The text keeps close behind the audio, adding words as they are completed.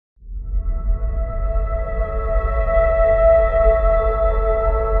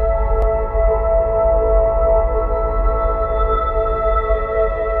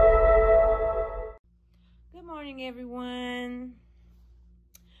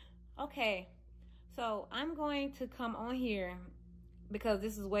Okay, so I'm going to come on here because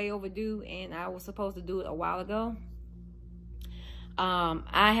this is way overdue and I was supposed to do it a while ago.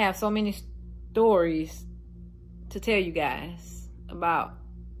 I have so many stories to tell you guys about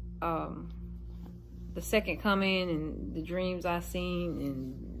the second coming and the dreams I've seen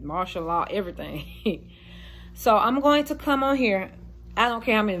and martial law, everything. So I'm going to come on here. I don't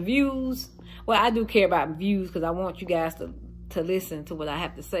care how many views. Well, I do care about views because I want you guys to listen to what I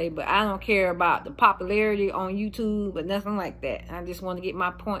have to say, but I don't care about the popularity on YouTube or nothing like that. I just want to get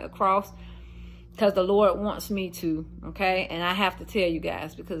my point across because the Lord wants me to, okay? And I have to tell you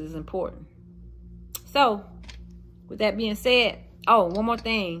guys because it's important. So, with that being said, oh, one more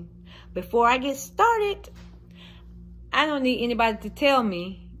thing. Before I get started, I don't need anybody to tell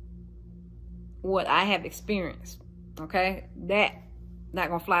me what I have experienced, okay? That not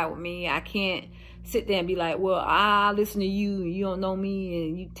gonna fly with me. I can't sit there and be like, well, I listen to you and you don't know me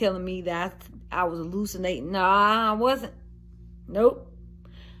and you telling me that I was hallucinating. No, I wasn't. Nope.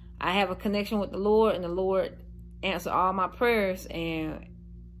 I have a connection with the Lord and the Lord answers all my prayers, and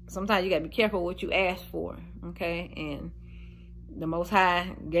sometimes you gotta be careful what you ask for, okay? And the Most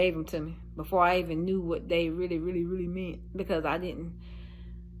High gave them to me before I even knew what they really meant, because I didn't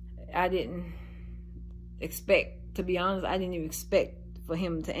expect, to be honest, I didn't even expect for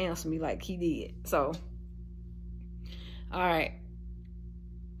him to answer me like he did. So, all right.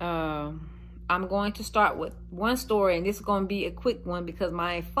 I'm going to start with one story, and this is going to be a quick one because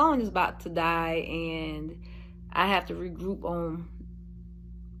my phone is about to die and I have to regroup on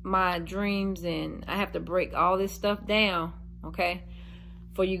my dreams and I have to break all this stuff down, okay,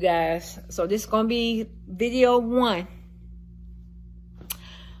 for you guys. So this is going to be video 1.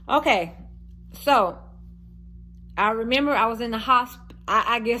 Okay, so I remember I was in the hospital.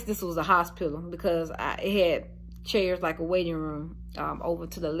 I guess this was a hospital because it had chairs like a waiting room over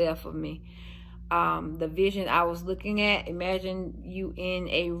to the left of me. The vision I was looking at, imagine you in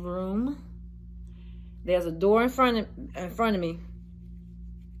a room. There's a door in front of me,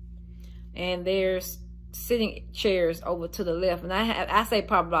 and there's sitting chairs over to the left, and I say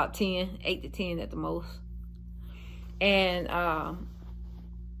probably about 8 to 10 at the most. And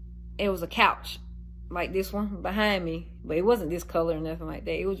it was a couch like this one behind me, but it wasn't this color or nothing like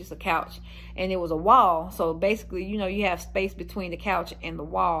that. It was just a couch, and it was a wall. So basically, you know, you have space between the couch and the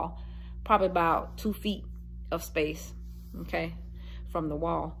wall, probably about 2 feet of space, okay, from the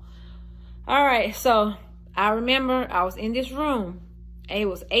wall. All right, so I remember I was in this room, and it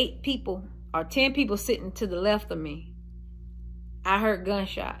was 8 people or 10 people sitting to the left of me. I heard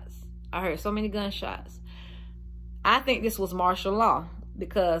gunshots. I heard so many gunshots. I think this was martial law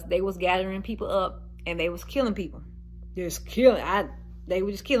because they was gathering people up and they was killing people. They were just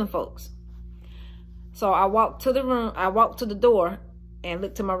killing folks. So I walked to the room. I walked to the door and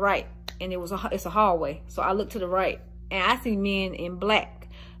looked to my right, and it's a hallway. So I looked to the right, and I see men in black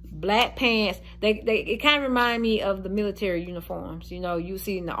pants. It kind of remind me of the military uniforms. You know, you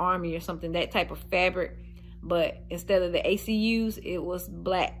see in the army or something, that type of fabric. But instead of the ACUs, it was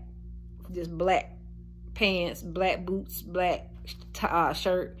black, just black pants, black boots, black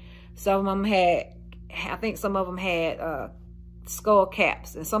shirt. Some of them had, I think some of them had skull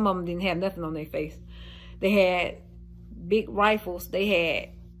caps, and some of them didn't have nothing on their face. They had big rifles.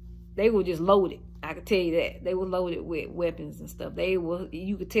 They were just loaded. I could tell you that. They were loaded with weapons and stuff.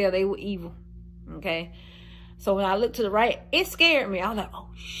 You could tell they were evil, okay? So when I looked to the right, it scared me. I was like, oh,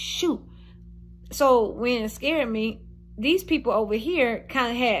 shoot. So when it scared me, these people over here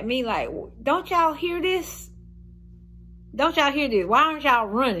kind of had me like, don't y'all hear this? Don't y'all hear this? Why aren't y'all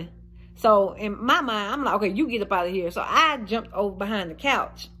running? So in my mind, I'm like, okay, you get up out of here. So I jumped over behind the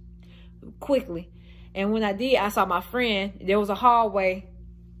couch quickly. And when I did, I saw my friend. There was a hallway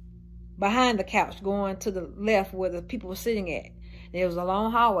behind the couch going to the left where the people were sitting at. There was a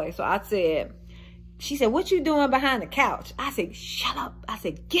long hallway. So I said, she said, what you doing behind the couch? I said, shut up. I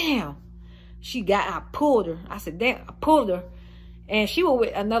said, get down. I pulled her. I said, damn, I pulled her. And she was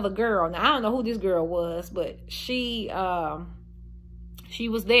with another girl. Now, I don't know who this girl was, but she was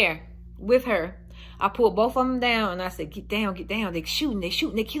there with her. I pulled both of them down, and I said, get down, get down. They're shooting,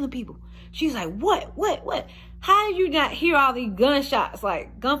 they're killing people. She's like, what? How did you not hear all these gunshots,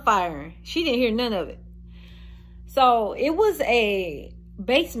 like gunfiring? She didn't hear none of it. So it was a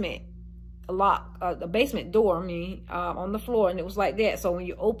basement lock, a basement door, on the floor, and it was like that. So when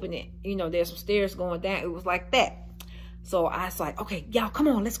you open it, you know, there's some stairs going down. It was like that. So I was like, okay, y'all, come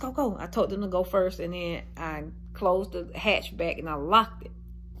on, let's go. I told them to go first, and then I closed the hatch back and I locked it.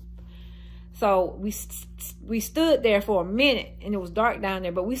 So we stood there for a minute, and it was dark down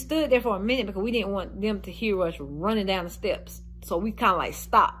there, but we stood there for a minute because we didn't want them to hear us running down the steps. So we kind of like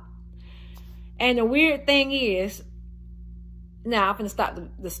stopped. And the weird thing is, now I'm going to stop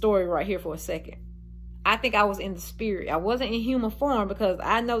the story right here for a second. I think I was in the spirit. I wasn't in human form because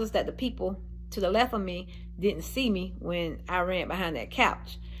I noticed that the people to the left of me didn't see me when I ran behind that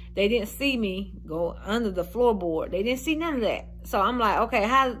couch. They didn't see me go under the floorboard. They didn't see none of that. So I'm like, okay,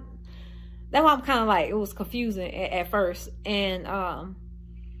 how? That's why I'm kind of like, it was confusing at first. And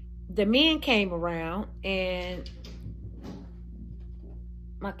the men came around and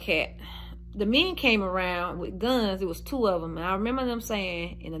my cat. The men came around with guns. It was 2 of them. And I remember them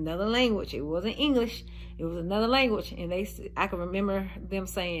saying in another language. It wasn't English. It was another language. And I can remember them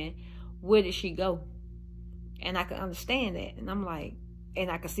saying, where did she go? And I could understand that. And I'm like, and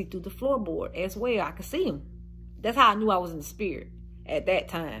I could see through the floorboard as well. I could see them. That's how I knew I was in the spirit at that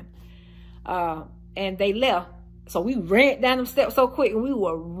time. And they left. So we ran down them steps so quick and we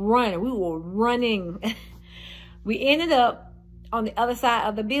were running. We were running. We ended up on the other side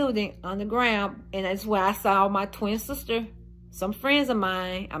of the building on the ground. And that's where I saw my twin sister, some friends of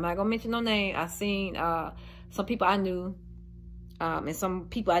mine. I'm not going to mention no name. I seen some people I knew and some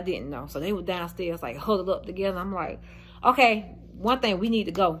people I didn't know. So they were downstairs like huddled up together. I'm like, okay, one thing, we need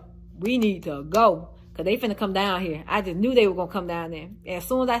to go. We need to go. Because they finna come down here. I just knew they were going to come down there. And as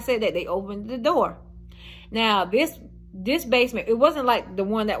soon as I said that, they opened the door. Now, this basement, it wasn't like the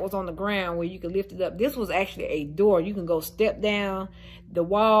one that was on the ground where you could lift it up. This was actually a door. You can go step down the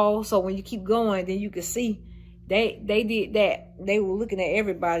wall. So when you keep going, then you can see. They did that. They were looking at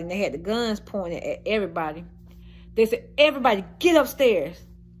everybody, and they had the guns pointed at everybody. They said, everybody, get upstairs.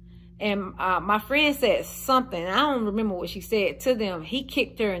 And my friend said something. I don't remember what she said to them. He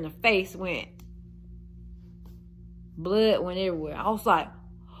kicked her in the face, went. Blood went everywhere. I was like,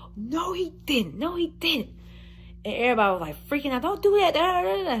 no, he didn't. No, he didn't. And everybody was like freaking out. Don't do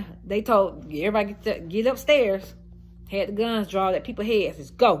that. They told everybody get upstairs. Had the guns drawn at people's heads.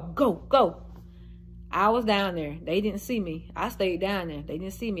 Just go, go, go. I was down there. They didn't see me. I stayed down there. They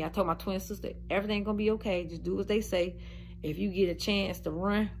didn't see me. I told my twin sister, everything gonna be okay. Just do what they say. If you get a chance to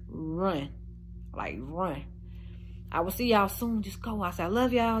run, run. Like, run. I will see y'all soon. Just go. I said, I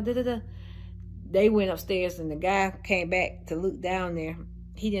love y'all. They went upstairs and the guy came back to look down there.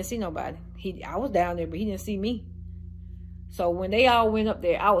 He didn't see nobody. I was down there, but he didn't see me. So when they all went up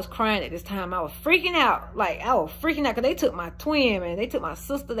there, I was crying at this time. I was freaking out. Like, I was freaking out because they took my twin, man. They took my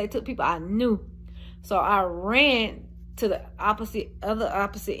sister. They took people I knew. So I ran to the opposite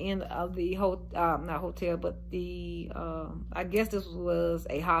end of the not hotel, but the I guess this was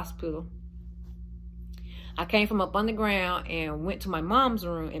a hospital. I came from up underground and went to my mom's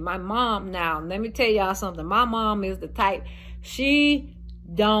room. And my mom, now let me tell y'all something. My mom is the type, she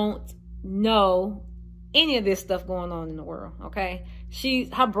don't know any of this stuff going on in the world. Okay,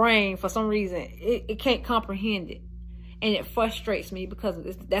 her brain for some reason it can't comprehend it. And it frustrates me because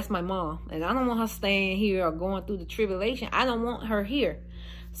that's my mom. And I don't want her staying here or going through the tribulation. I don't want her here.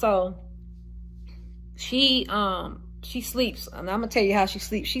 So she sleeps. And I'm going to tell you how she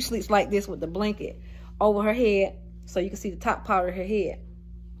sleeps. She sleeps like this with the blanket over her head. So you can see the top part of her head.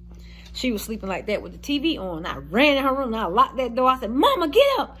 She was sleeping like that with the TV on. I ran in her room and I locked that door. I said, Mama,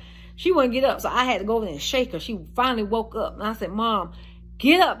 get up. She wouldn't get up. So I had to go over there and shake her. She finally woke up. And I said, Mom,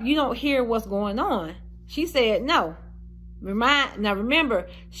 get up. You don't hear what's going on. She said, no. Now remember,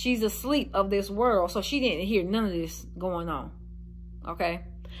 she's asleep of this world, so she didn't hear none of this going on. Okay,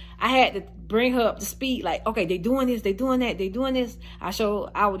 I had to bring her up to speed. Like, okay, they doing this, they doing that, they doing this.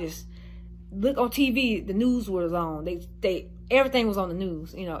 I would just look on TV. The news was on. Everything was on the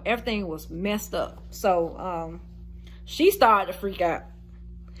news. You know, everything was messed up. So she started to freak out.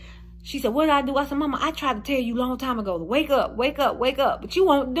 She said, "What did I do?" I said, "Mama, I tried to tell you a long time ago to wake up, wake up, wake up, but you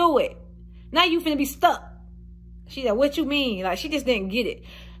won't do it. Now you finna be stuck." She said, "What you mean?" Like, she just didn't get it.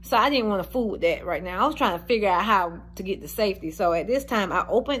 So I didn't want to fool with that right now. I was trying to figure out how to get to safety. So at this time, I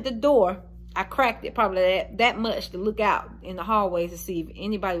opened the door. I cracked it probably that much to look out in the hallways to see if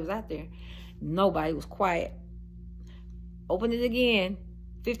anybody was out there. Nobody was quiet. Opened it again.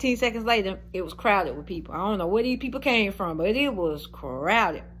 15 seconds later, it was crowded with people. I don't know where these people came from, but it was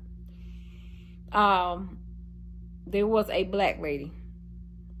crowded. There was a black lady.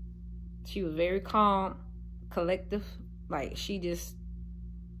 She was very calm, collective. Like, she just,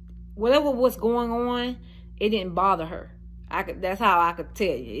 whatever was going on, it didn't bother her. That's how I could tell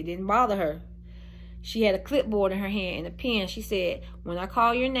you. It didn't bother her. She had a clipboard in her hand and a pen. She said, "When I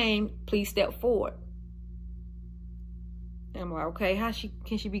call your name, please step forward." And I'm like, okay,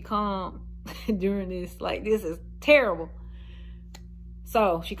 can she be calm during this? Like, this is terrible.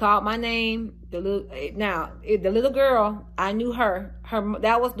 So she called my name. The little girl, I knew her.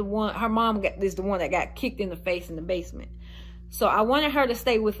 That was the one. Her mom is the one that got kicked in the face in the basement. So I wanted her to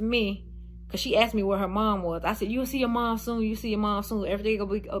stay with me Because she asked me where her mom was. I said, you'll see your mom soon. You see your mom soon. Everything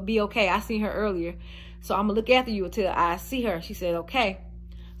will be okay. I seen her earlier. So I'm going to look after you until I see her. She said, okay.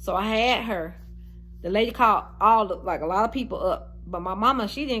 So I had her. The lady called like a lot of people up. But my mama,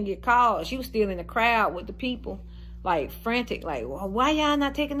 she didn't get called. She was still in the crowd with the people, like frantic, like, well, why y'all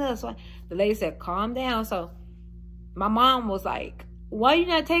not taking us? The lady said, calm down. So my mom was like, why you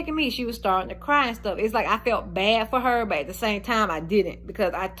not taking me? She was starting to cry and stuff. It's like I felt bad for her, but at the same time, I didn't,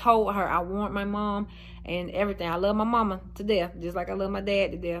 because I told her I want my mom and everything. I love my mama to death, just like I love my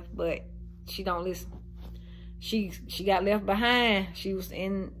dad to death, but she don't listen. She got left behind. She was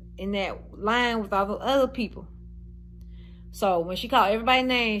in that line with all the other people. So when she called everybody's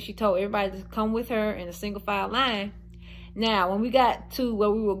name, she told everybody to come with her in a single file line. Now, when we got to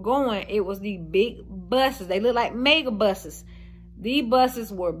where we were going, it was the big buses. They looked like mega buses. These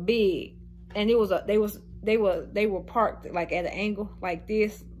buses were big, and they were parked like at an angle like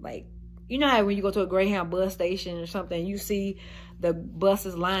this. Like, you know how when you go to a Greyhound bus station or something, you see the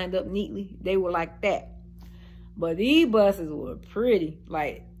buses lined up neatly. They were like that. But these buses were pretty.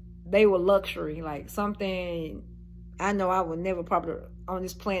 Like, they were luxury. Like something I know I would never probably on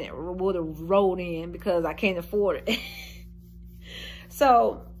this planet would have rolled in, because I can't afford it.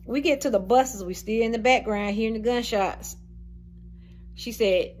 So we get to the buses. We still in the background hearing the gunshots. She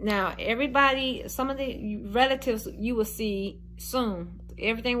said, now everybody, some of the relatives you will see soon.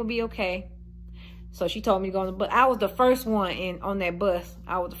 Everything will be okay. So she told me to go on the bus. I was the first one on that bus.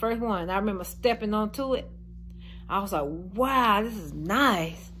 I was the first one. And I remember stepping onto it. I was like, wow, this is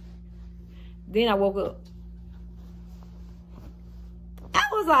nice. Then I woke up. I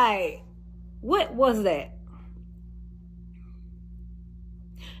was like, what was that?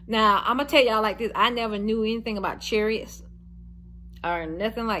 Now, I'm going to tell y'all like this. I never knew anything about chariots or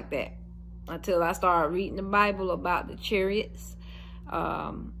nothing like that until I started reading the Bible about the chariots.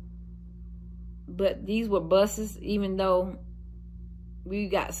 But these were buses, even though we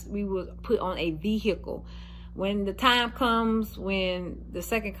were put on a vehicle. When the time comes, when the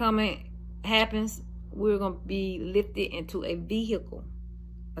second coming happens, we're going to be lifted into a vehicle,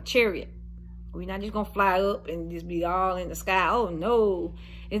 a chariot. We're not just going to fly up and just be all in the sky. Oh, no.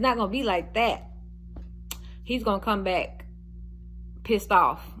 It's not going to be like that. He's going to come back pissed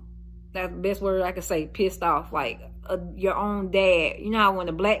off. That's the best word I could say, pissed off. Like your own dad. You know how when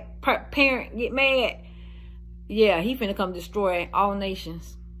a black parent get mad? Yeah, he finna come destroy all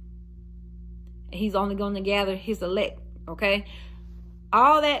nations. And he's only going to gather his elect, okay?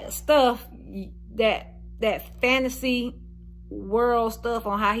 All that stuff, that fantasy world stuff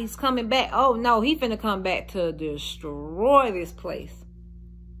on how he's coming back. Oh, no, he finna come back to destroy this place,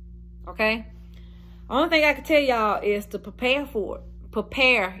 okay? Only thing I can tell y'all is to prepare for it.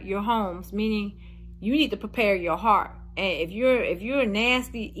 Prepare your homes, meaning you need to prepare your heart. And if you're a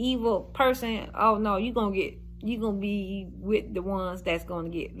nasty, evil person, oh no, you're gonna be with the ones that's gonna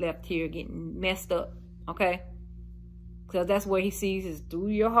get left here getting messed up, okay? Because that's what he sees is through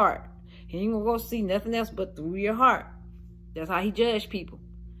your heart. He ain't gonna go see nothing else but through your heart. That's how he judge people,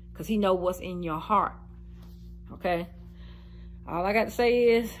 because he know what's in your heart, okay? All I got to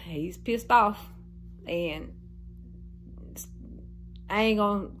say is he's pissed off, and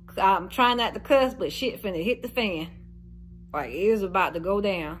I'm trying not to cuss, but shit finna hit the fan. Like, it's about to go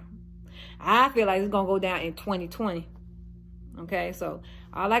down. I feel like it's gonna go down in 2020. Okay, so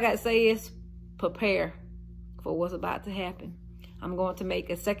all I got to say is prepare for what's about to happen. I'm going to make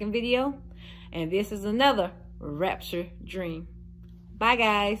a second video, and this is another Rapture Dream. Bye,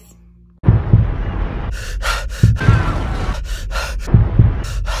 guys.